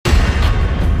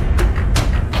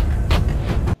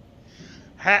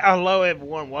Hello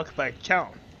everyone, welcome back to the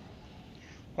channel.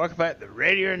 Welcome back to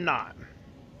Ready or Not.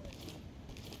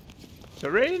 So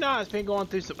Ready or Not has been going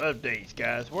through some updates,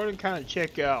 guys. We're gonna kind of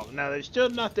check out. Now there's still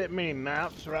not that many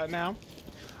maps right now,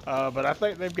 but I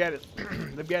think they've got it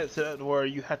they've got it set up to where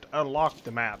you have to unlock the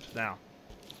maps now.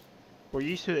 Where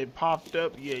used to it popped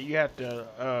up, yeah, you have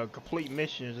to complete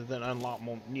missions and then unlock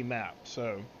more new maps.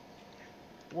 So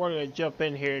we're gonna jump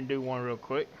in here and do one real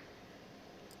quick.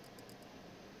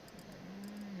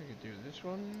 Do this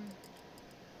one,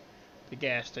 the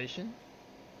gas station.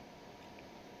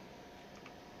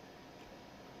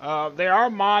 There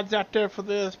are mods out there for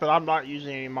this, but I'm not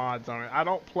using any mods on it. I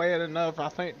don't play it enough, I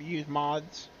think, to use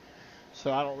mods,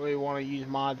 so I don't really want to use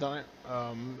mods on it.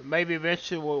 Maybe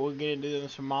eventually we'll get into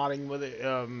some modding with it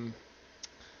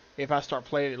if I start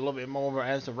playing it a little bit more, but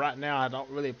as of right now I don't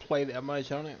really play that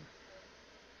much on it.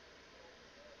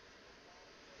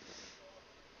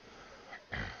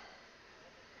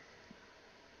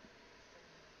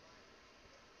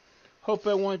 Hope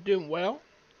everyone's doing well.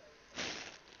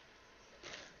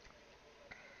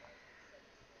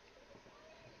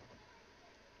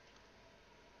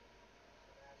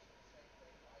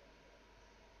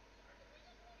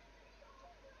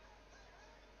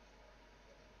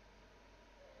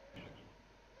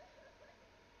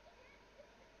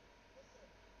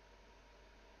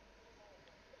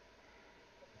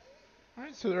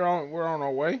 Alright, so we're on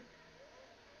our way.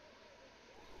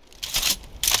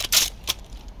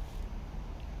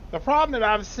 The problem that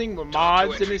I've seen with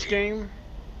mods in this game...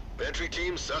 Entry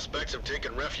team, suspects have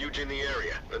taken refuge in the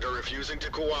area and are refusing to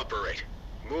cooperate.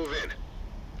 Move in.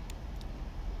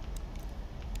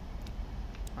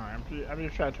 Alright, I'm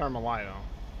just trying to turn my light on.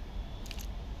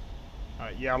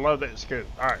 Alright, yeah, I love that it's good.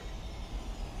 Alright.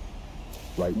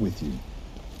 Right with you.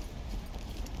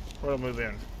 We'll move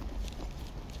in.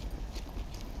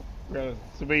 We got a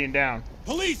civilian down.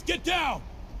 Police, get down!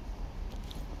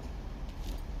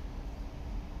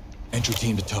 Entry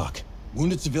team to talk.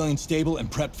 Wounded civilian stable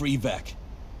and prepped for evac.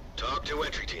 Talk to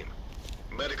entry team.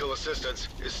 Medical assistance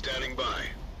is standing by.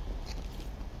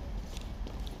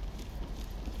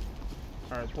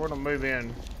 Alright, so we're gonna move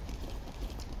in.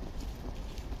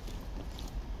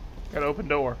 Got an open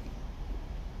door.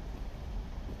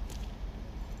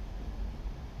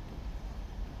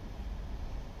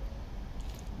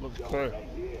 Looks clear.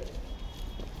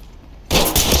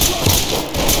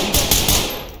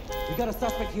 We got a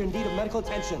suspect here in need of medical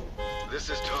attention. This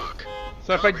is talk.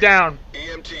 Suspect down.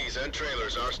 EMTs and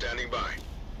trailers are standing by.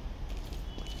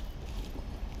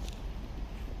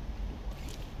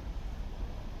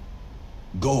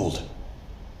 Gold.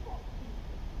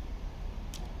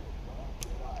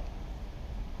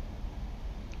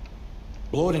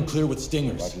 Blow it and clear with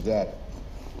stingers. Roger that.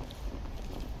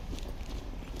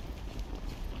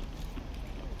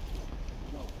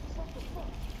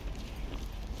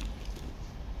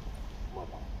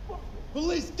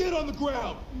 Police, get on the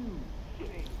ground!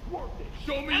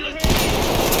 Show me your hands!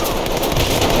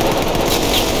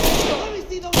 Let me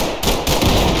see those.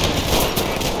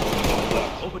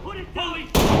 Open. Put it down!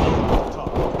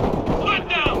 Put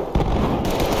down!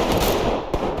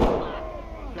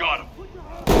 Got him.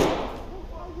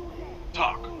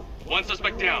 Talk. One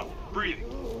suspect down.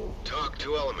 Breathing. Talk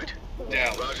to element.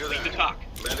 Down. Roger Lead that. the talk.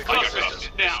 Medical assistance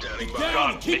Down. is standing by.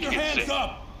 Down. Keep your hands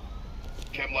up.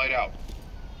 Chem light out.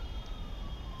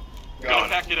 Got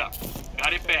it. Packed it up.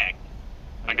 Got it bagged.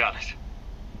 I got it.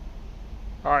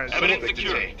 Alright, so Evidence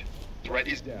secured. Threat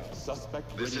is down.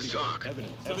 Suspect. This is talk.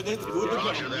 Evidence.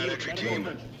 Roger that, entry team.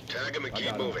 Tag him and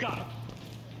keep moving.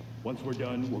 Once we're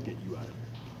done, we'll get you out of here.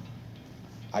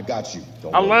 I got you.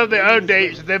 Don't I worry. love the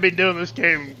updates that they've been doing this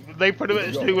game. They pretty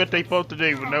much do what they're supposed to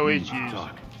do with no issues.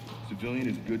 Talk. Civilian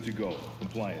is good to go.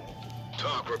 Compliant.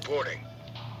 Talk reporting.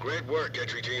 Great work,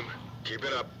 entry team. Keep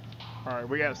it up. Alright,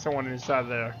 we got someone inside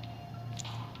there.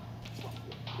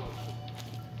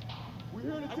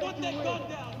 I want that gun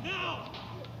down now!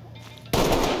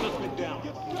 Suspect down.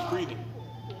 Breathing.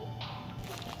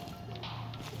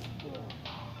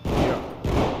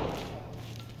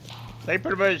 They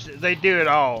pretty much, they do it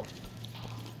all.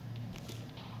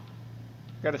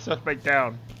 Got a suspect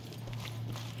down.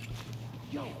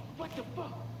 Yo, what the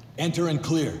fuck? Enter and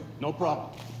clear. No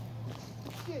problem.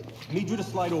 Need you to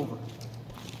slide over.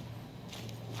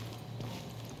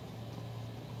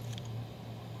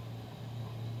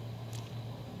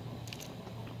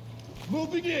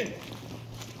 Moving in!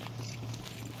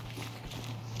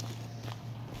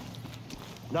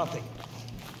 Nothing.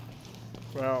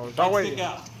 Well, it's always Stick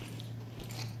out.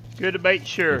 good to make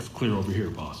sure. It's clear over here,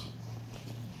 boss.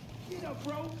 Get up,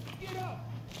 bro. Get up.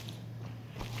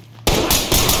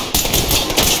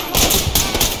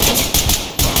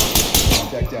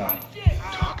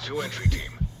 to entry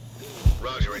team.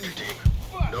 Roger, entry team.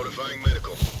 Notifying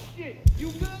medical. Shit,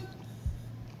 you good?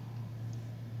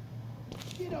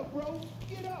 Get up, bro.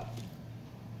 Get up.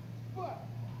 Fuck.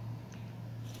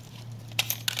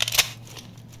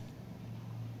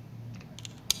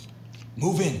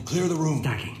 Move in. Clear the room.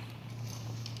 Stacking.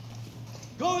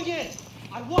 Going in.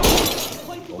 I want to.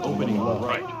 Opening left.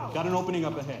 Right. Got an opening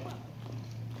up ahead.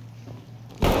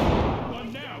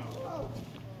 One now.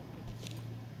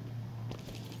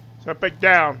 Suspect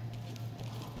down.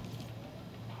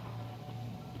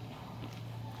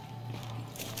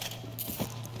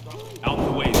 Out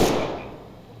the way.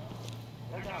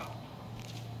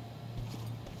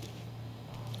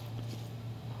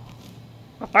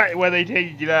 Alright, well, they tell you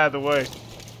to get out of the way.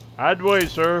 Out of the way,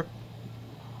 sir.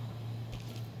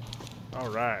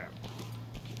 Alright.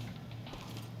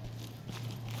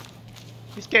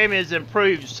 This game has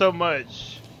improved so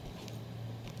much.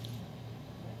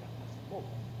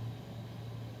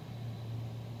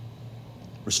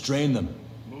 Restrain them.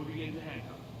 Moving into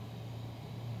handcuffs.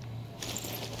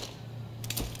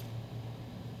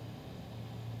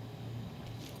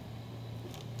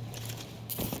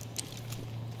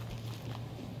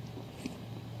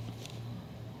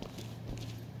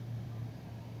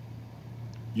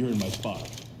 You're in my spot.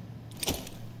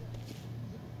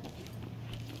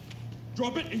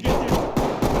 Drop it and get there.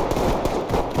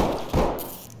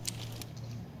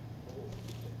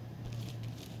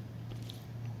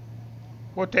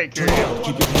 We'll take care of you.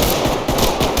 Keep your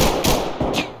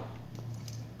hands up.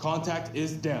 Contact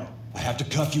is down. I have to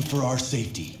cuff you for our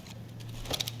safety.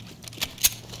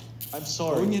 I'm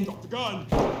sorry. Going in. Drop the gun.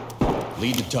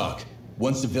 Lead to talk.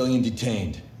 One civilian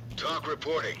detained. Talk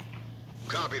reporting.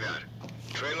 Copy that.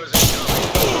 Trailers incoming.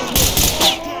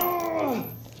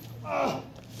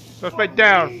 Suspect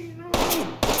down.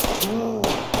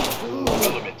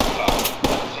 Element to top.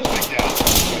 Suspect down.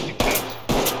 Requesting temps.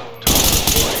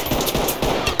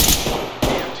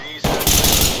 EMTs and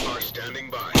trailers are standing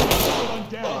by. One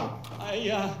down.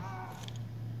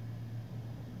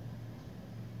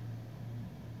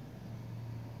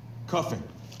 Cuffing.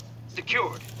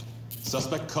 Secured.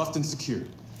 Suspect cuffed and secured.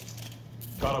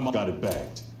 Got him. Got it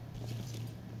bagged.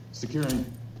 Securing.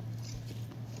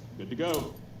 Good to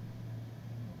go.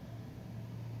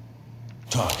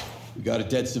 Talk. We got a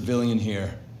dead civilian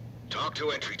here. Talk to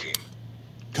entry team.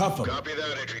 Cuff him. Copy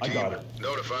that, entry I team. got it.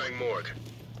 Notifying morgue.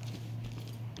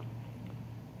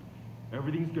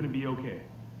 Everything's gonna be okay.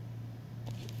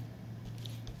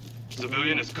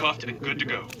 Civilian is cuffed and good to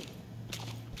go.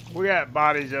 We got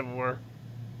bodies everywhere.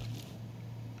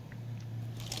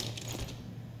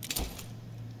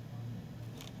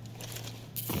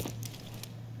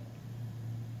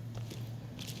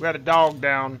 We got a dog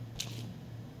down.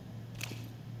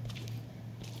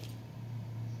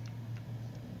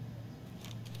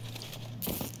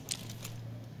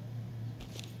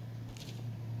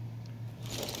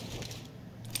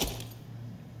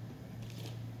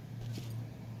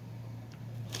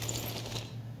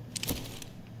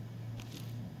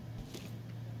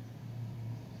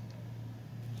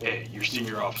 Hey, your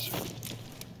senior officer.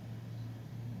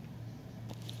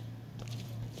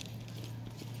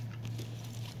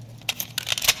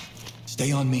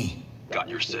 Stay on me. Got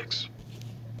your 6.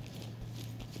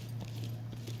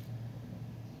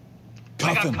 I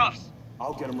Cuff got him. cuffs.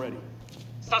 I'll get him ready.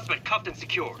 Suspect cuffed and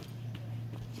secured.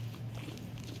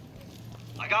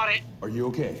 I got it. Are you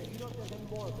okay?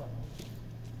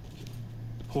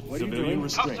 Civilian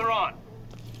Cuffs are on.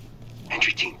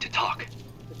 Entry team to talk.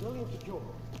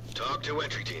 Talk to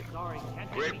entry team.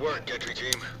 Great work, entry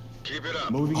team. Keep it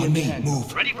up. Moving On into me. handcuffs.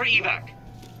 Move. Ready for evac.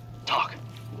 Talk.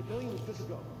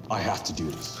 I have to do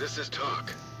this. This is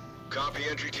talk. Copy,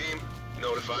 entry team.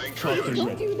 Notifying Talk trailers. and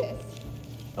ready.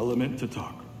 Element to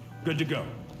talk. Good to go.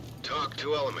 Talk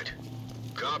to element.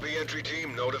 Copy, entry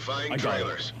team. Notifying I got it.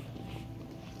 trailers.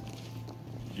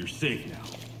 You're safe now.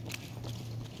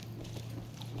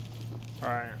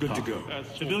 Alright. Good to go.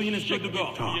 Civilian is good to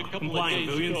go. Talk. Compliant.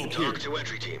 Civilian Talk secure. to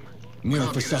entry team. Mirror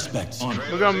Copy for that. suspects. On.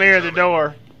 We're gonna mirror the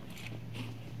door.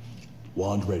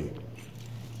 Wand ready.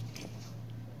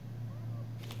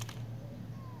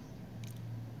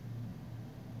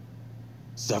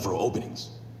 Several openings.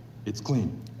 It's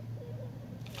clean.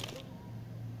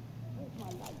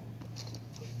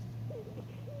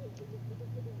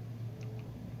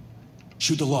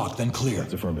 Shoot the lock, then clear.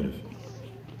 That's affirmative.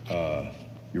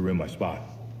 You're in my spot.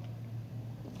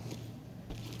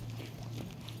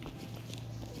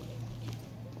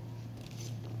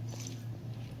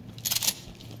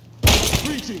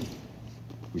 Breaching!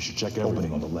 We should check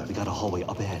everything on the left. We got a hallway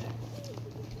up ahead.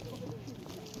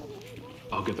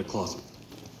 I'll get the closet.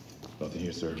 Nothing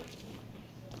here, sir.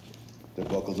 They're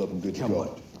buckled up and good to Come go.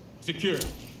 on. Secure.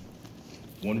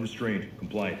 One restrained.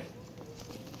 Compliant.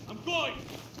 I'm going.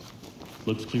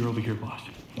 Looks clear over here, boss.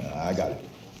 I got it.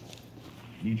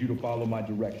 Need you to follow my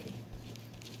direction.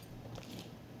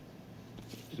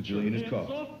 Civilian is Hands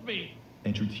cuffed. off me.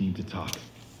 Entry team to TOC.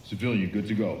 Civilian, good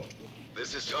to go.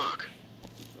 This is TOC.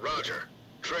 Roger.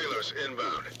 Trailers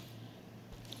inbound.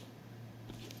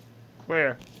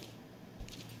 Where?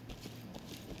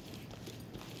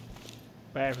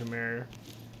 Bathroom area.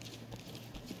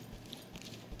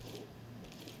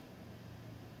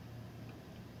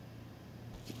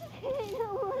 I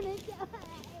don't want to die.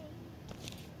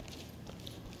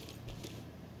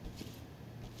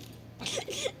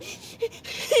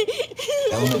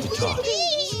 Element to TOC.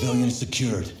 Civilian is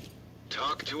secured.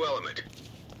 TOC to Element.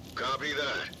 Copy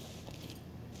that.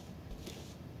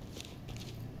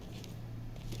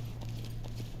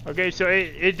 Okay, so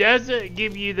it doesn't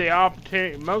give you the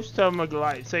opportunity. Most of them are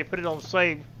like, say, put it on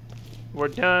save. We're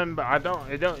done, but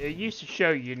it used to show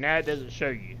you. Now it doesn't show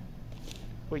you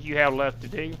what you have left to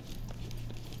do.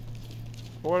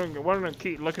 We're gonna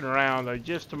keep looking around though,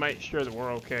 just to make sure that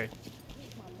we're okay.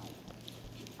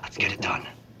 Let's get it done.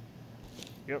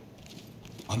 Yep.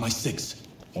 On my 6.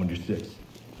 On your 6.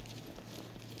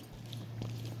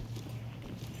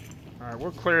 All right,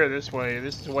 we're clear this way.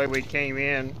 This is the way we came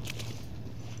in.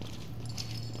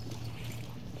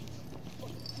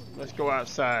 Let's go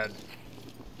outside.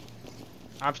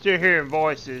 I'm still hearing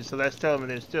voices, so that's telling me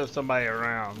there's still somebody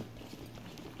around.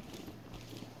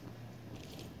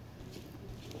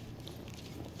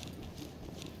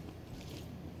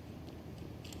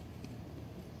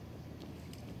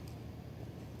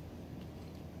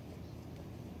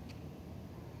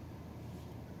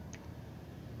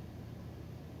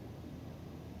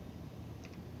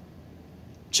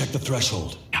 Check the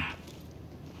threshold.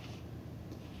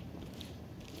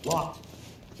 Locked.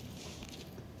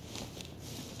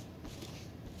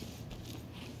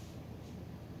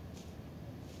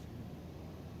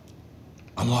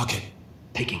 Unlock it.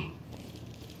 Picking.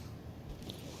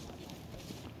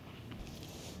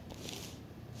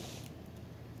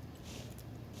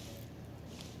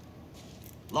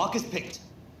 Lock is picked.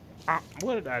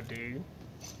 What did I do?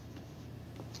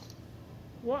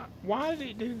 What? Why did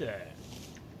it do that?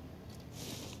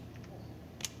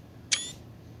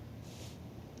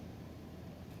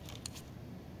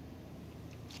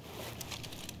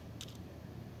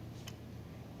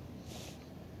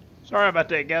 Sorry about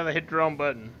that, guy. I hit the wrong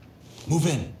button. Move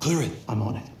in. Clear it. I'm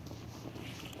on it.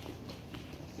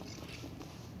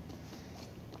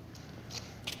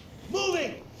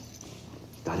 Moving!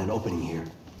 Got an opening here.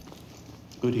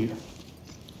 Good here.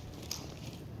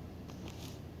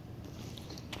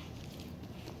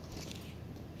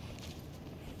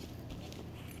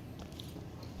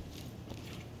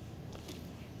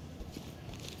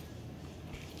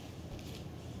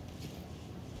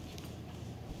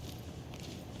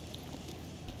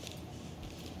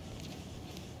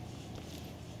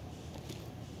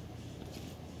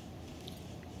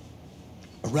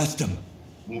 Arrest him.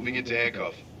 Moving into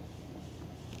handcuff.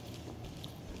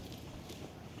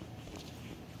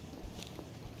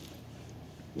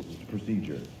 This is the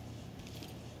procedure.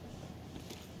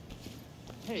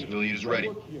 Civilian is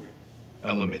ready.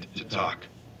 Element to TOC.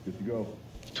 Good to go.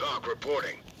 TOC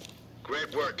reporting.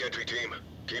 Great work, entry team.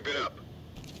 Keep it up.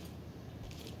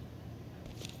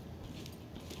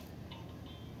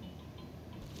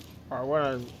 Alright, we're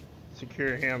gonna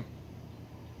secure him.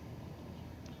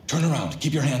 Turn around.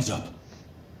 Keep your hands up.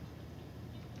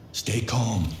 Stay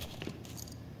calm.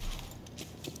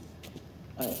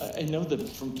 I know them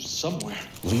from somewhere.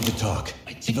 Lead the TOC.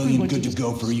 I think we Civilian went good to to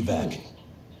go for evac.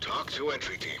 TOC to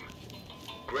entry team.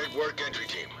 Great work, entry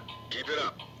team. Keep it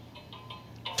up.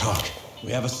 TOC.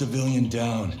 We have a civilian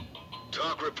down.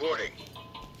 TOC reporting.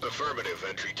 Affirmative,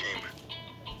 entry team.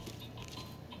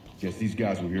 Guess these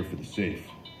guys were here for the safe.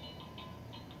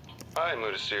 Hi,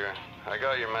 Mudasir. I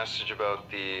got your message about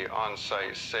the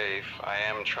on-site safe. I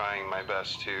am trying my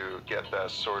best to get that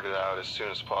sorted out as soon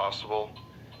as possible.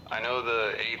 I know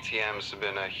the ATMs have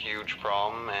been a huge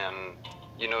problem, and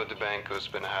you know DeBanco's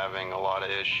been having a lot of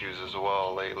issues as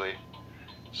well lately.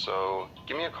 So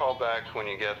give me a call back when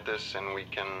you get this and we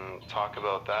can talk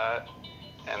about that.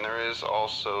 And there is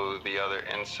also the other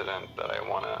incident that I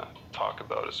want to talk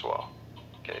about as well.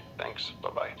 Okay, thanks.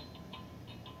 Bye-bye.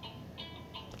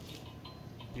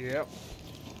 Yep.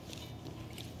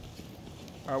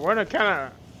 Alright, we're gonna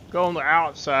kinda go on the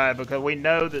outside because we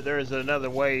know that there's another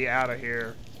way out of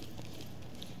here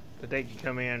that they can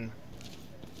come in.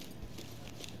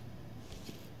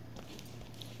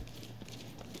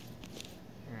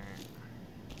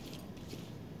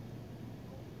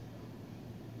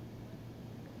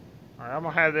 I'm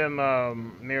gonna have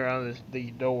them mirror on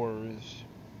these doors.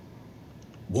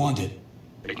 Wanted.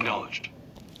 Acknowledged.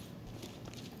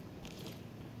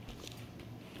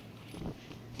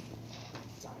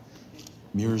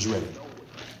 Mirror's ready.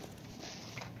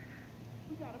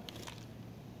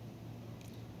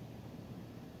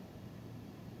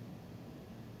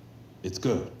 It's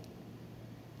good.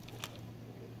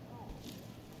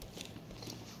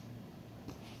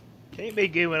 Can't be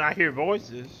good when I hear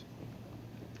voices.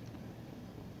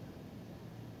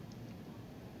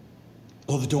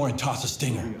 Blow the door and toss a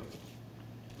stinger.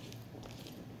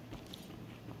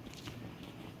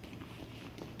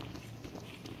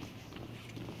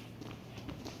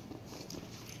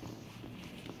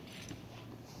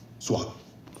 Swap.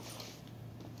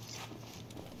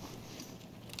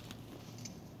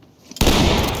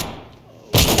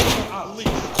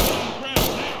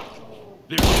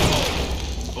 There we go.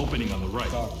 Opening on the right.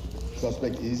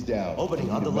 Suspect is down. Opening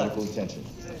on the left. Medical attention.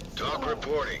 Talk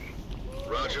reporting.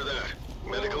 Roger that.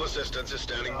 Medical assistance is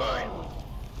standing by.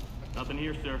 Nothing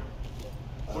here, sir.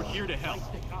 We're here to help.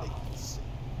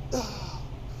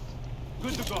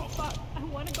 Good to go. I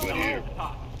want to go Good here.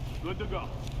 home. Good to go.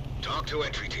 Talk to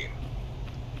entry team.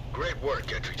 Great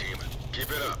work, entry team.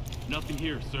 Keep it up. Nothing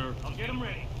here, sir. I'll get him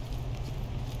ready.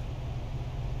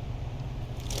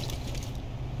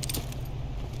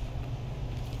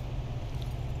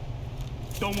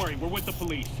 Don't worry, we're with the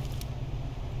police.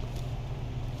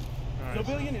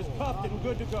 Civilian is cuffed and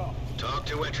good to go. Talk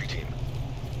to entry team.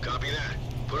 Copy that.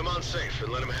 Put him on safe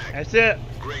and let him hang. That's it.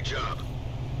 Great job.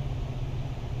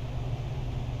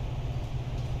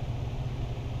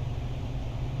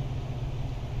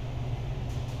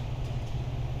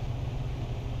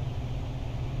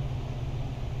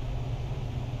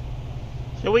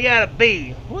 So we got a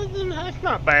B. Well, then that's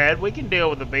not bad. We can deal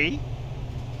with a B.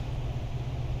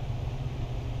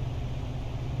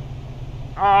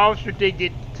 Our officer did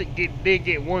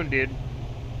get wounded.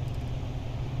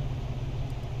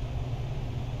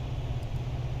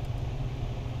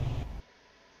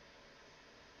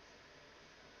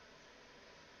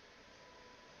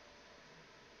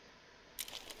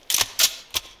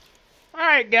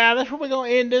 Alright guys, that's where we're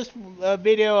going to end this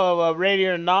video of Reay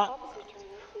Or Not.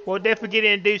 We'll definitely get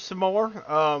in and do some more.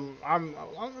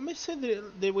 Let me see,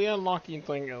 did we unlock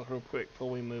anything else real quick before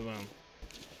we move on?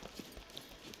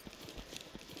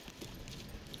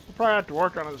 We'll probably have to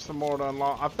work on it some more to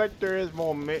unlock. I think there is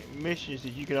more missions that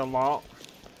you can unlock.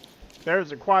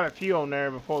 There's quite a few on there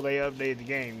before they update the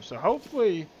game. So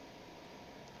hopefully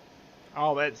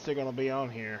all that's still going to be on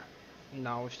here.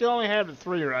 No, we still only have the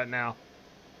 3 right now.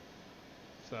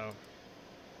 So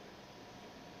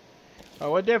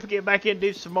we'll definitely get back in and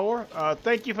do some more.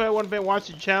 Thank you for everyone who's been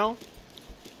watching the channel.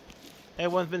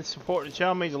 Everyone's been supporting the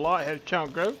channel, means a lot. Helps the channel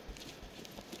grow.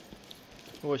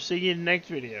 We'll see you in the next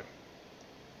video.